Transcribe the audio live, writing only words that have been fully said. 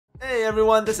Hey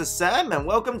everyone, this is Sam and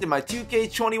welcome to my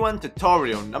 2K21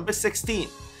 tutorial number 16.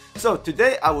 So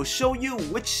today I will show you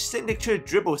which signature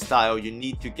dribble style you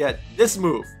need to get this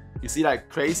move. You see that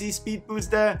crazy speed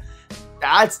boost there?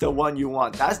 That's the one you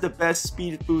want. That's the best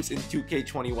speed boost in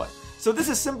 2K21. So this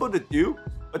is simple to do,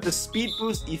 but the speed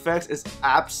boost effects is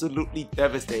absolutely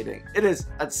devastating. It is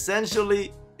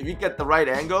essentially, if you get the right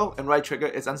angle and right trigger,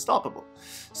 it's unstoppable.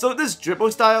 So this dribble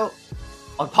style,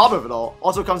 on top of it all,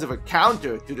 also comes with a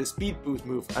counter to the speed boost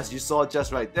move, as you saw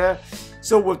just right there.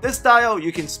 So with this style,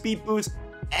 you can speed boost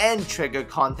and trigger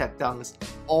contact dunks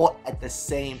all at the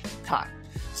same time.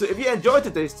 So if you enjoyed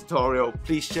today's tutorial,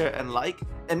 please share and like,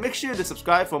 and make sure to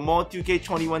subscribe for more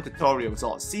 2K21 tutorials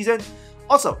all season.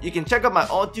 Also, you can check out my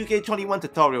all 2K21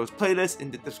 tutorials playlist in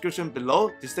the description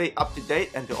below to stay up to date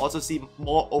and to also see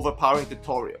more overpowering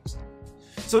tutorials.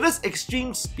 So this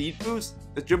extreme speed boost,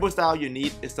 the dribble style you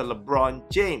need is the LeBron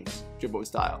James dribble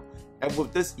style. And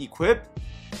with this equipped,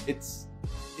 it's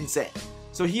insane.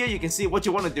 So here you can see what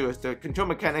you want to do is the control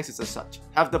mechanics is as such.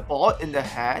 Have the ball in the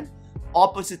hand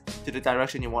opposite to the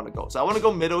direction you want to go. So I want to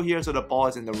go middle here so the ball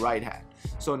is in the right hand.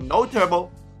 So no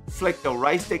turbo, flick the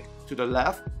right stick to the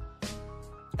left,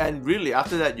 and really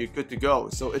after that you're good to go.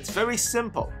 So it's very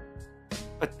simple.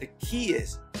 But the key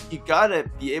is, you gotta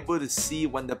be able to see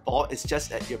when the ball is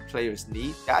just at your player's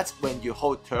knee. That's when you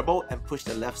hold turbo and push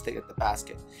the left stick at the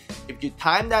basket. If you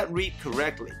time that read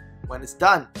correctly, when it's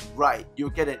done right,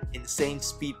 you'll get an insane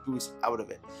speed boost out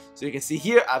of it. So you can see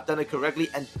here, I've done it correctly,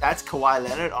 and that's Kawhi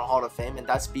Leonard on Hall of Fame, and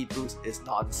that speed boost is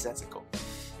nonsensical.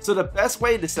 So the best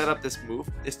way to set up this move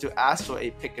is to ask for a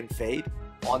pick and fade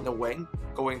on the wing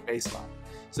going baseline.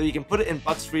 So you can put it in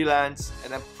Bucks freelance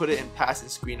and then put it in pass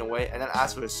and screen away and then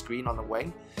ask for a screen on the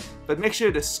wing. But make sure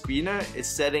the screener is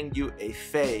setting you a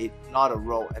fade, not a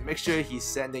roll, and make sure he's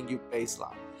sending you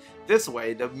baseline. This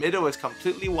way, the middle is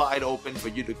completely wide open for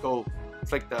you to go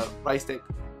flick the right stick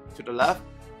to the left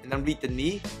and then read the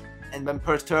knee and then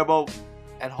press turbo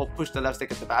and push the left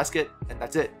stick at the basket, and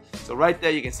that's it. So right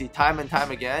there you can see time and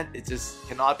time again, it just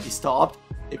cannot be stopped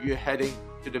if you're heading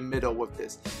to the middle with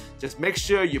this. Just make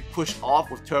sure you push off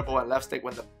with turbo and left stick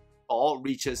when the ball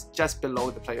reaches just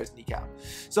below the player's kneecap.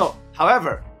 So,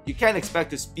 however, you can't expect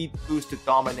the speed boost to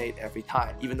dominate every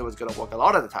time, even though it's going to work a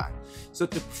lot of the time. So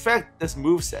to perfect this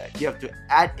moveset, you have to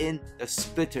add in the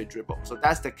splitter dribble. So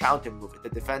that's the counter move. The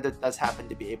defender does happen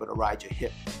to be able to ride your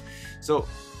hip. So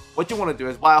what you want to do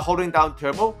is, while holding down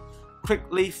turbo,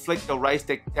 quickly flick the right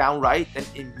stick down right, then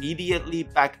immediately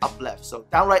back up left. So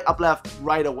down right, up left,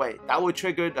 right away. That will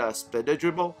trigger the splitter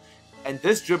dribble, and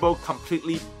this dribble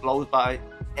completely blows by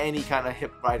any kind of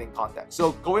hip riding contact.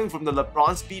 So going from the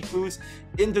LeBron speed boost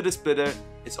into the splitter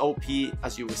is OP,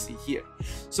 as you will see here.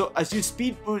 So as you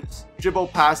speed boost dribble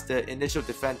past the initial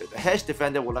defender, the hedge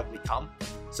defender will likely come.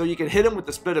 So you can hit him with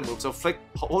the splitter move. So flick,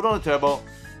 hold on the turbo,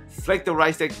 flick the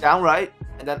right stick down right,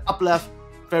 and then up left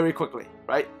very quickly,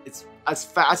 right? It's as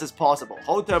fast as possible.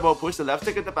 Hold turbo, push the left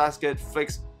stick at the basket,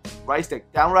 flicks right stick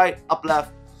down right, up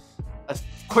left as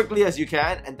quickly as you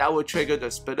can, and that will trigger the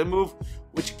splitter move,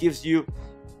 which gives you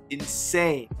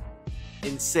insane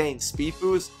speed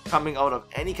boost coming out of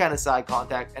any kind of side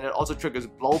contact, and it also triggers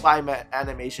blow by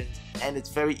animations, and it's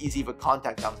very easy for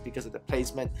contact dunks because of the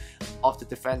placement of the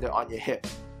defender on your hip.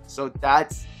 So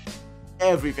that's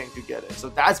everything together. So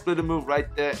that splitter move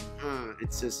right there,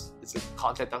 it's a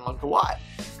contact dunk on Kawhi.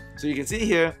 So you can see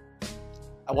here,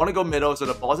 I want to go middle, so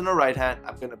the ball's in the right hand.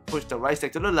 I'm going to push the right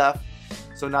stick to the left.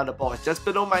 So now the ball is just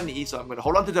below my knee, so I'm going to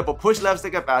hold on to the ball, push left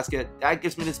stick at basket. That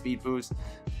gives me the speed boost.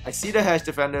 I see the hedge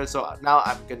defender, so now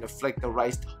I'm going to flick the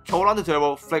right, hold on to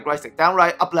turbo, flick right stick down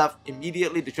right, up left,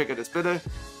 immediately to trigger the splitter.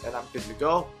 Then I'm good to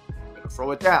go. I'm going to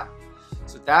throw it down.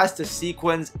 So that's the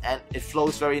sequence, and it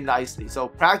flows very nicely. So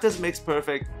practice makes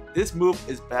perfect. This move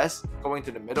is best going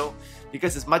to the middle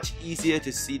because it's much easier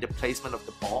to see the placement of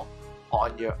the ball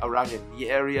on around your knee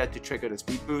area to trigger the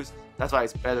speed boost. That's why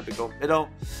it's better to go middle.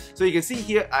 So you can see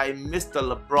here, I missed the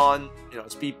LeBron,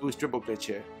 speed boost dribble glitch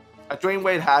here. Dwayne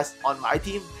Wade on my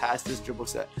team has this dribble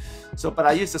set. So, but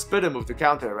I used the splitter move to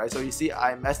counter, right? So you see,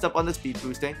 I messed up on the speed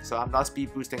boosting, so I'm not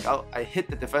speed boosting out. I hit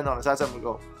the defender on the side, so I'm gonna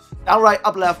go down right,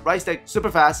 up left, right stick, super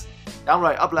fast, down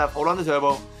right, up left, hold on to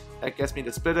turbo. That gets me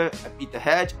the splitter. I beat the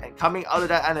hedge, and coming out of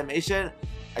that animation,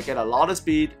 I get a lot of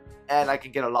speed, and I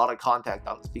can get a lot of contact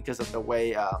dunks because of the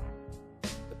way the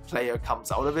player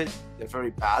comes out of it. They're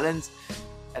very balanced,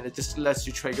 and it just lets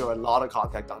you trigger a lot of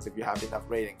contact dunks if you have enough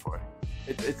rating for it.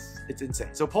 It's insane.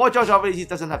 So Paul George obviously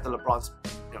doesn't have the LeBron's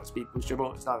speed boost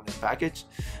dribble. It's not in his package,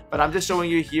 but I'm just showing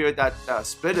you here that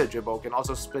splitter dribble can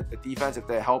also split the defense if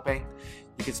they're helping.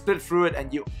 You can split through it,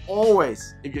 and you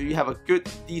always, if you have a good,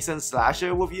 decent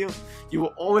slasher with you, you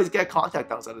will always get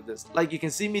contact dunks out of this. Like you can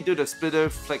see me do the splitter,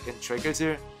 flick, and triggers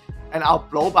here, and I'll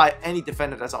blow by any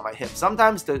defender that's on my hip.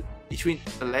 Sometimes the between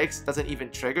the legs doesn't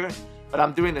even trigger, but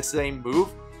I'm doing the same move,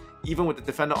 even with the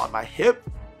defender on my hip,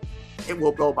 it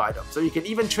will blow by them. So you can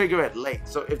even trigger it late.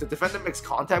 So if the defender makes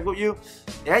contact with you,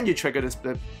 then you trigger the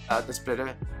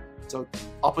splitter. So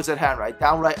opposite hand, right?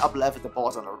 Down right, up left if the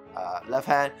ball's on the left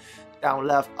hand. Down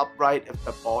left, up right if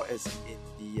the ball is in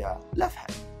the left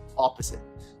hand. Opposite.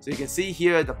 So you can see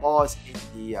here the ball is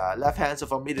in the left hand. So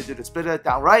for me to do the splitter,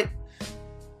 down right,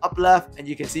 up left, and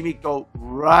you can see me go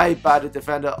right by the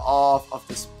defender off of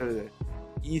the splitter.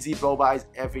 Easy blow bys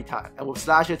every time. And with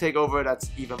slasher takeover, that's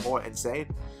even more insane.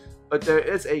 But there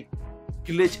is a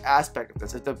glitch aspect of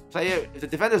this. If the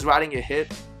defender is riding your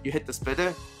hip, you hit the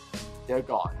splitter, they're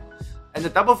gone. And the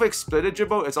double fake splitter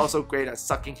dribble is also great at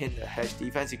sucking in the hedge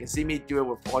defense. You can see me do it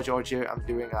with Paul George here. I'm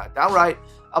doing down right,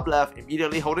 up left,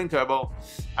 immediately holding turbo.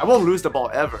 I won't lose the ball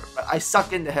ever, but I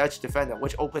suck in the hedge defender,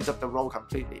 which opens up the roll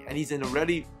completely. And he's in a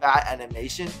really bad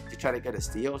animation to try to get a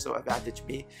steal, so advantage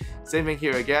me. Same thing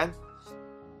here again.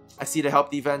 I see the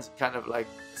help defense kind of like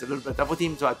it's a little bit double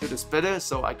team, so I do the splitter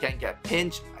so I can't get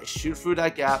pinched. I shoot through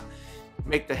that gap,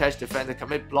 make the hedge defender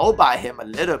commit, blow by him a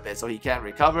little bit so he can't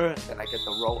recover, then I get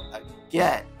the roll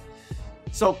again.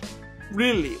 So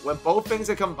really, when both things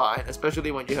are combined,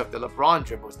 especially when you have the LeBron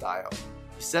dribble style,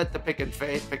 you set the pick and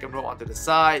fade, pick and roll onto the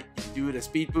side, you do the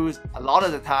speed boost, a lot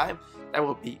of the time, that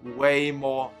will be way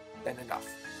more than enough.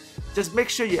 Just make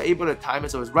sure you're able to time it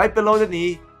so it's right below the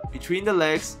knee, between the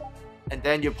legs, and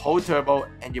then you hold turbo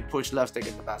and you push left stick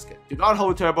in the basket. Do not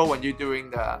hold turbo when you're doing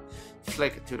the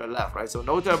flick to the left, right? So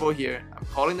no turbo here. I'm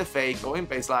calling the fade, going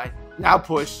baseline. Now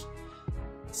push.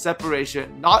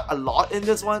 Separation. Not a lot in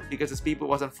this one because the speed boost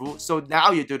wasn't full. So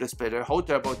now you do the splitter, hold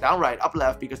turbo, down right, up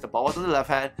left because the ball was on the left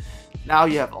hand. Now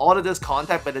you have all of this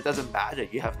contact, but it doesn't matter.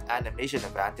 You have animation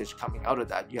advantage coming out of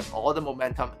that. You have all the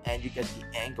momentum and you get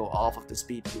the angle off of the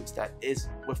speed boost that is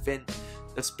within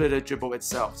the splitter dribble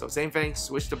itself. So same thing,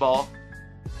 switch the ball.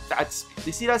 That's,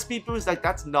 you see that speed boost? Like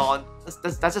that's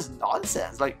just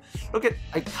nonsense. Like look at,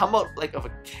 I come out like of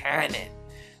a cannon.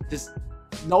 Just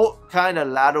no kind of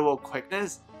lateral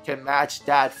quickness can match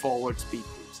that forward speed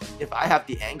boost. If I have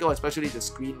the angle, especially the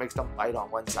screen makes them bite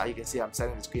on one side, you can see I'm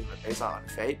setting the screen with baseline on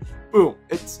fade. Boom,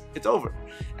 it's over.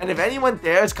 And if anyone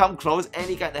dares come close,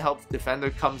 any kind of help defender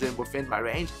comes in within my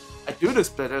range, I do the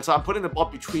splitter, so I'm putting the ball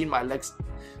between my legs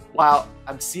while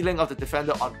I'm sealing off the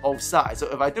defender on both sides. So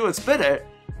if I do a splitter,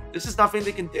 there's just nothing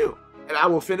they can do. And I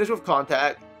will finish with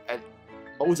contact, and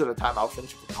most of the time I'll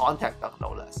finish with contact dunk,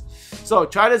 no less. So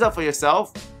try this out for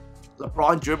yourself.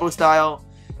 LeBron dribble style.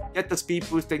 Get the speed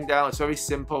boosting down. It's very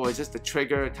simple. It's just the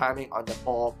trigger timing on the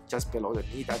ball just below the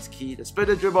knee. That's key. The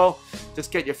splitter dribble,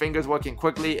 just get your fingers working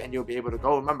quickly and you'll be able to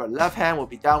go. Remember, left hand will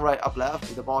be down right, up left.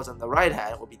 If the ball's on the right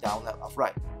hand, it will be down left, up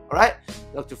right. Alright?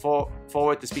 Look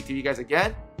forward to speak to you guys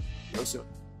again real soon.